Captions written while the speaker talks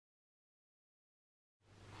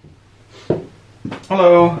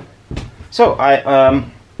Hello. So I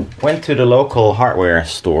went to the local hardware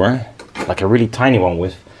store, like a really tiny one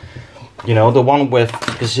with, you know, the one with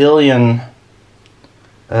gazillion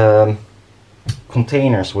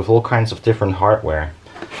containers with all kinds of different hardware.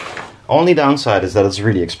 Only downside is that it's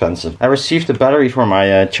really expensive. I received a battery for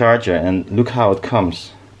my charger, and look how it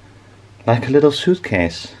comes. Like a little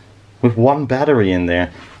suitcase with one battery in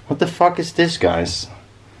there. What the fuck is this, guys?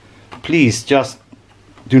 Please just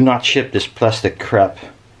do not ship this plastic crap,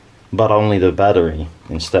 but only the battery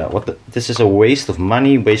instead. What the? This is a waste of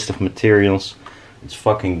money, waste of materials. It's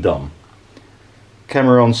fucking dumb.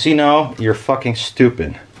 Cameron Sino, you're fucking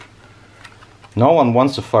stupid. No one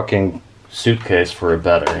wants a fucking suitcase for a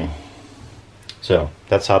battery. So,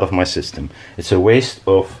 that's out of my system. It's a waste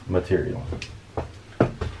of material.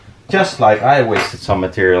 Just like I wasted some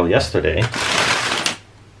material yesterday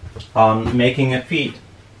on making a feet.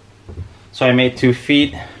 So I made 2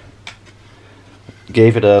 feet,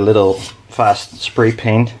 gave it a little fast spray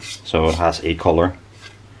paint, so it has a color.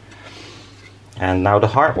 And now the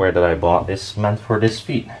hardware that I bought is meant for this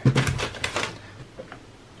feet.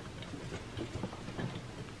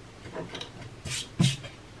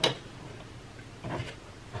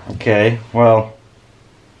 Okay, well,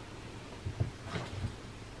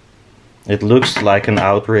 it looks like an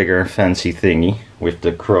outrigger fancy thingy with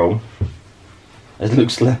the chrome.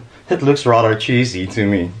 It looks rather cheesy to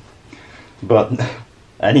me, but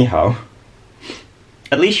anyhow,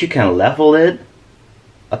 at least you can level it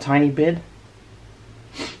a tiny bit.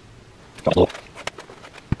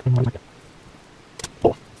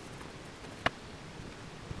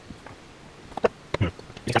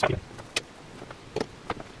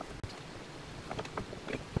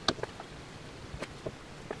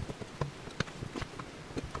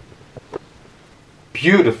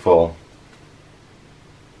 Beautiful.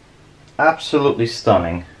 Absolutely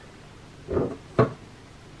stunning.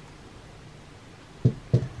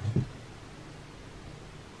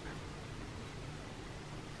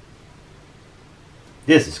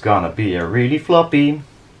 This is gonna be a really floppy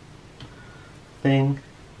thing.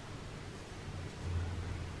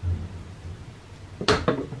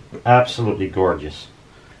 Absolutely gorgeous.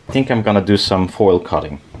 I think I'm gonna do some foil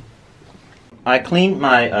cutting. I cleaned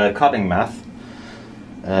my cutting mat.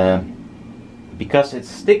 Because it's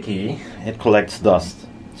sticky, it collects dust.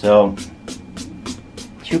 So it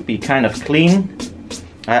should be kind of clean.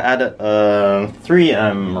 I added a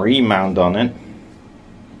 3M remount on it.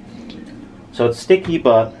 So it's sticky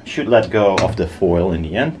but should let go of the foil in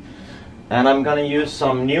the end. And I'm gonna use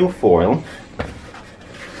some new foil.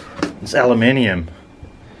 It's aluminium.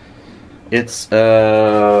 It's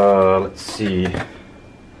let's see,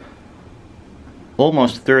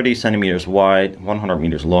 almost 30 centimeters wide, 100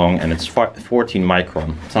 meters long, and it's 14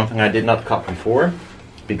 micron. Something I did not cut before,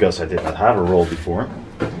 because I did not have a roll before.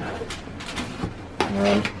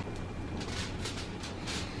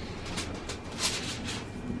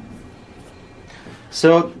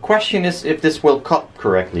 So the question is if this will cut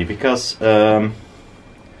correctly, because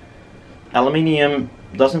aluminium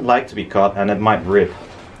doesn't like to be cut and it might rip.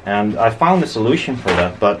 And I found a solution for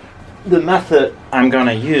that, but the method I'm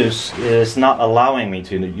gonna use is not allowing me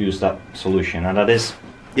to use that solution, and that is,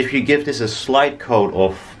 if you give this a slight coat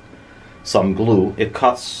of some glue, it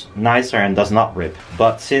cuts nicer and does not rip.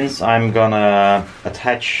 But since I'm gonna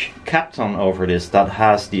attach Kapton over this that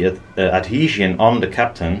has the adhesion on the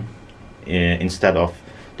Kapton instead of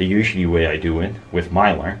the usual way I do it with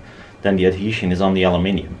Mylar, then the adhesion is on the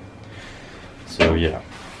aluminium. So yeah.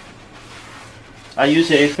 I use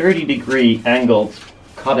a 30-degree angled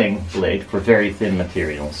cutting blade for very thin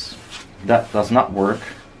materials. That does not work.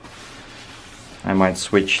 I might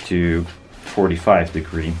switch to 45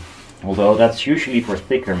 degree, although that's usually for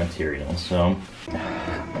thicker materials. So,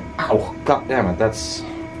 ow, god damn it, that's,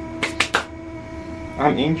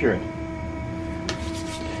 I'm injured.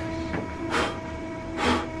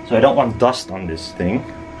 So I don't want dust on this thing.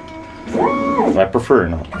 I prefer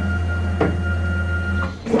not.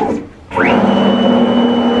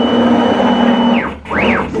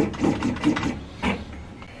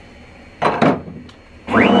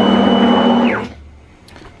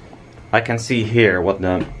 I can see here what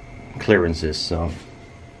the clearance is, so.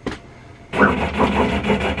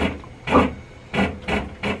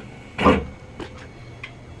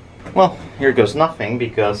 Well, here goes nothing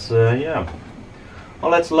because, yeah.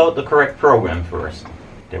 Well, let's load the correct program first.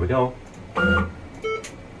 There we go.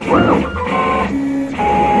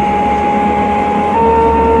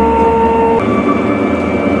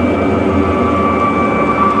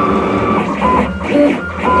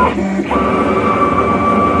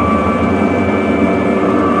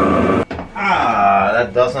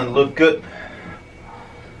 Doesn't look good.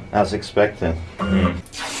 as expected.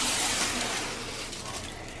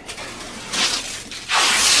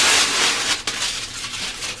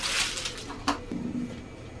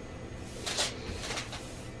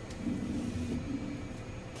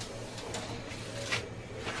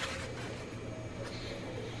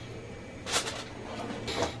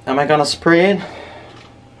 Am I gonna spray it?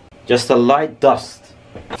 Just a light dust.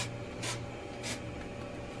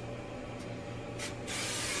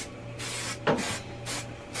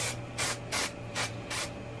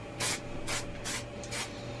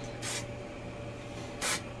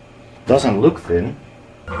 Doesn't look thin.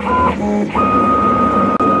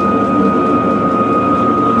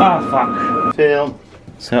 Ah, fuck. Failed.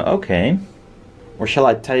 So, okay. Or shall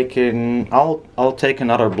I take in... I'll take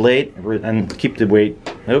another blade and keep the weight...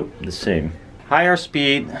 Oh, the same. Higher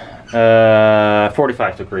speed,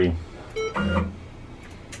 45 degree.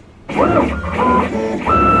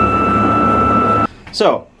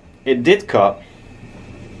 So, it did cut.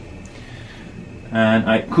 And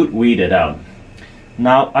I could weed it out.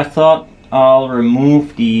 Now, I thought I'll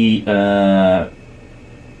remove the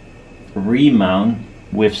remount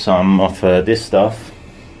with some of this stuff.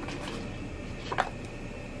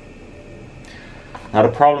 Now the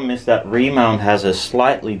problem is that remount has a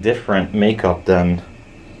slightly different makeup than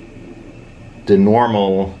the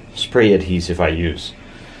normal spray adhesive I use.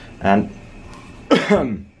 And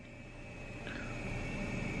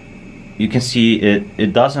you can see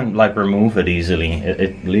it doesn't like remove it easily.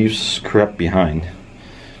 It leaves crap behind.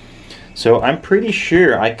 So I'm pretty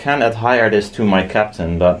sure I can adhere this to my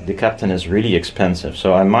Captain, but the Captain is really expensive.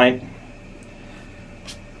 So I might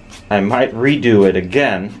redo it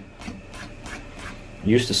again.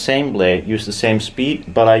 Use the same blade, use the same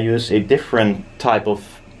speed, but I use a different type of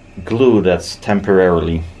glue that's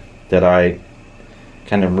temporarily, that I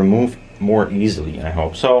can remove more easily, I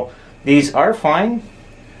hope. So these are fine,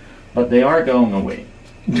 but they are going away.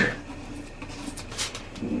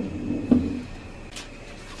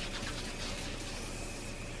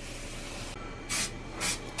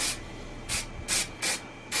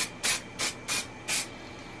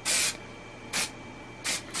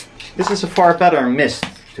 This is a far better mist,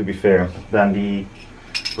 to be fair, than the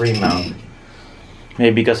remount.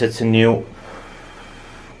 Maybe because it's a new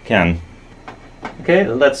can. Okay,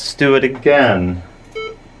 let's do it again.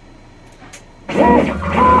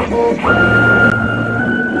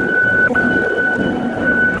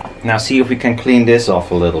 Now see if we can clean this off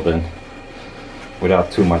a little bit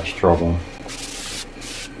without too much trouble.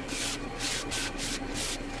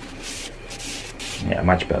 Yeah,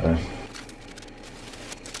 much better.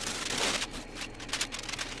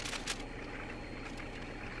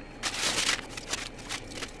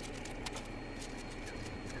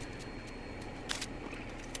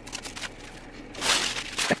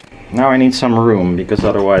 Now I need some room, because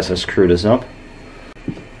otherwise I screw this up.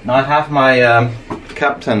 Now I have my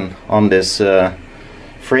Captain on this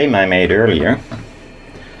frame I made earlier.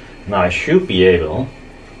 Now I should be able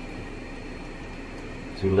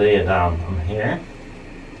to lay it down on here.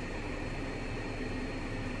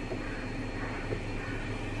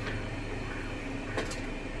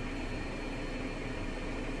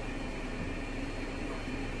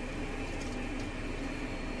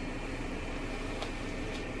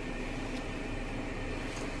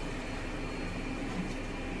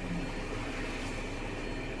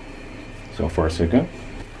 So far so good.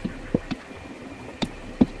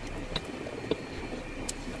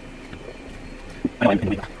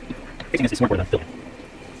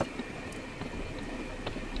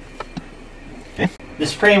 Okay.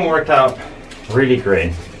 This frame worked out really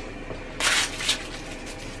great.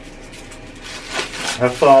 I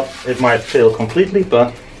thought it might fail completely,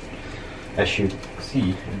 but as you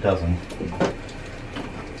see, it doesn't.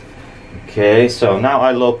 Okay, so now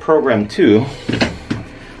I load program 2.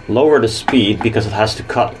 Lower the speed because it has to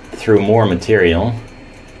cut through more material.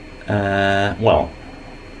 Well,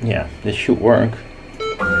 yeah, this should work.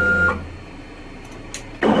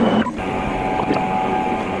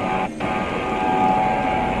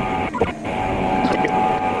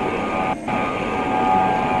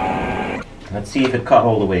 Let's see if it cut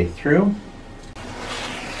all the way through.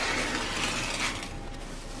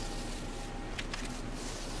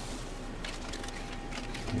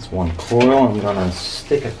 It's one coil, I'm gonna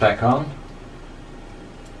stick it back on.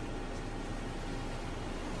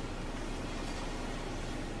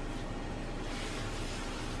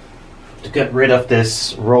 To get rid of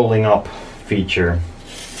this rolling up feature.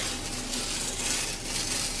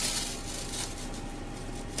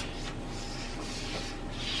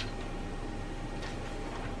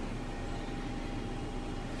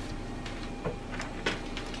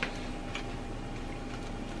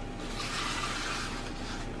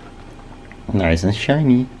 Nice and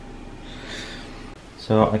shiny.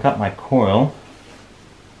 So I got my coil.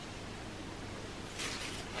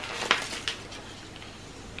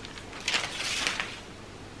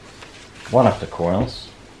 One of the coils.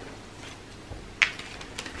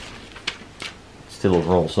 Still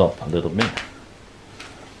rolls up a little bit.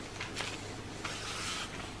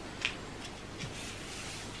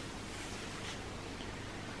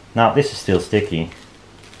 Now this is still sticky,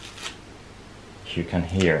 as you can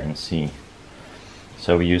hear and see.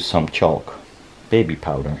 So we use some chalk, baby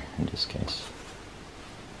powder in this case.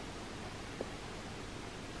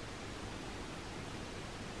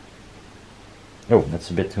 Oh, that's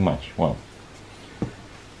a bit too much. Well.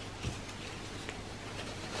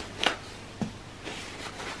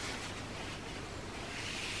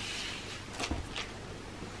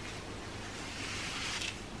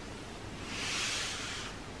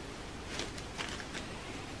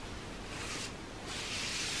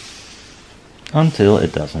 Until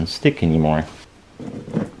it doesn't stick anymore.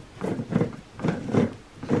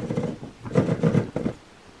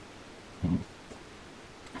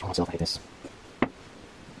 I'll self-hate this.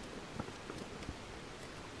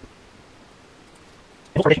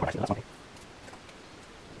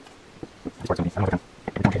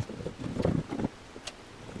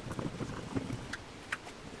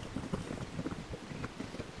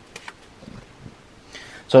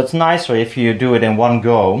 So it's nicer if you do it in one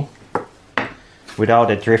go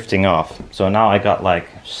without it drifting off. So now I got like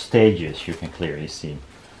stages, you can clearly see.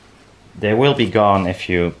 They will be gone if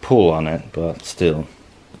you pull on it, but still,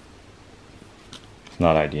 it's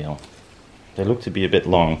not ideal. They look to be a bit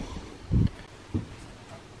long.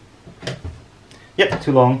 Yep,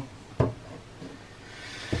 too long.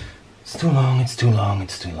 It's too long, it's too long,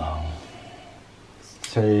 it's too long.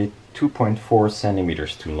 Say 2.4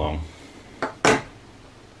 centimeters too long.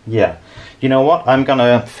 Yeah, you know what? I'm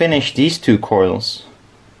gonna finish these two coils.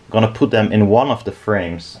 I'm gonna put them in one of the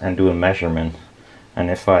frames and do a measurement. And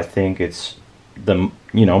if I think it's the,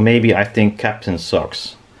 you know, maybe I think Captain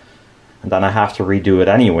sucks, and then I have to redo it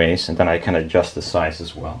anyways, and then I can adjust the size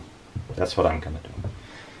as well. That's what I'm gonna do.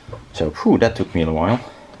 So, whew, that took me a while.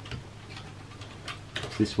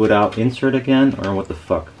 Is this without insert again, or what the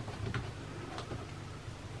fuck?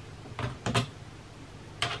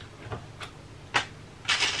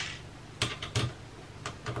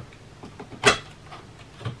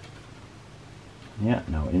 Yeah,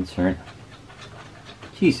 no insert.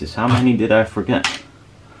 Jesus, how many did I forget?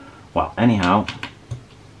 Well, anyhow.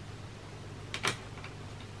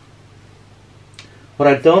 What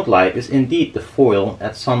I don't like is indeed the foil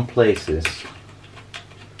at some places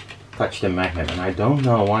touch the magnet, and I don't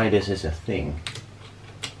know why this is a thing.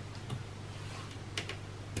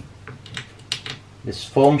 This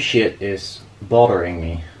foam shit is bothering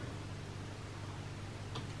me.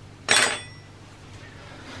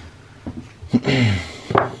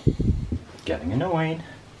 Getting annoyed.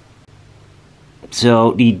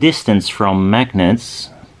 So the distance from magnets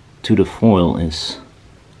to the foil is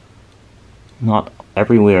not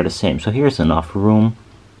everywhere the same. So here's enough room,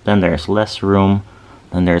 then there's less room,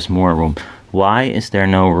 then there's more room. Why is there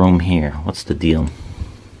no room here? What's the deal?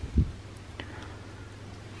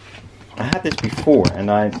 I had this before, and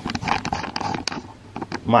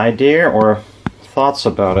my idea or thoughts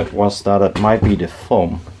about it was that it might be the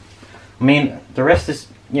foam. I mean, the rest is,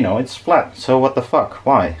 you know, it's flat, so what the fuck?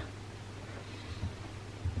 Why?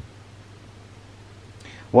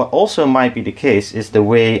 What also might be the case is the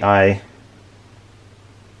way I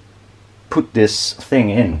put this thing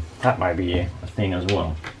in. That might be a thing as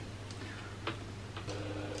well.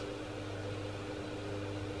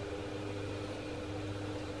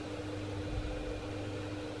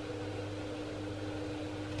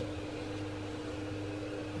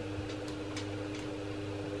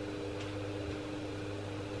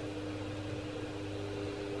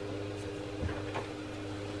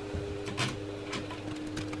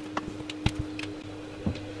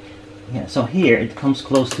 Yeah, so here it comes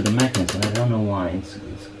close to the magnets, and I don't know why it's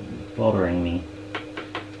bothering me.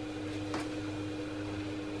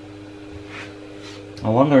 I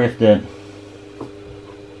wonder if the...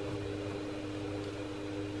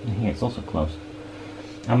 Here it's also close.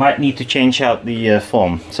 I might need to change out the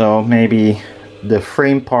foam, so maybe the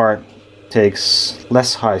frame part takes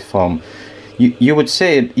less high foam. You would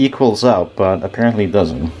say it equals out, but apparently it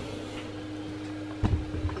doesn't.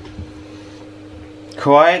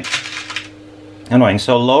 Quite annoying.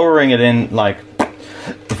 So lowering it in like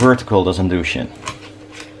vertical doesn't do shit.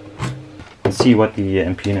 Let's see what the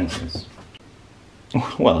impedance is.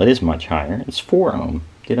 Well, it is much higher. It's 4 ohm.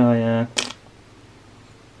 Did I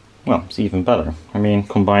well, it's even better. I mean,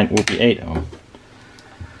 combined would be 8 ohm.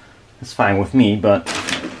 It's fine with me, but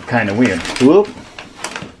kind of weird. Whoop.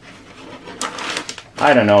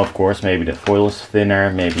 I don't know, of course, maybe the foil is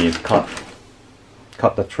thinner, maybe it cut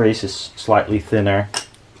the traces slightly thinner.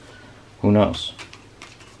 Who knows?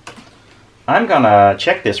 I'm gonna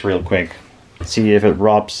check this real quick, see if it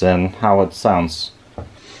rubs and how it sounds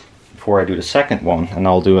before I do the second one, and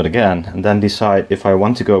I'll do it again and then decide if I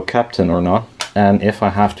want to go Captain or not, and if I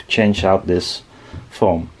have to change out this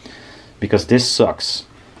foam, because this sucks.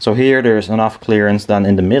 So here there's enough clearance, then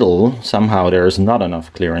in the middle somehow there's not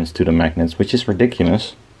enough clearance to the magnets, which is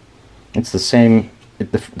ridiculous. It's the same,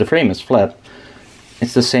 the frame is flat,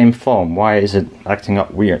 it's the same foam. Why is it acting up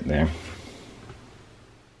weird there?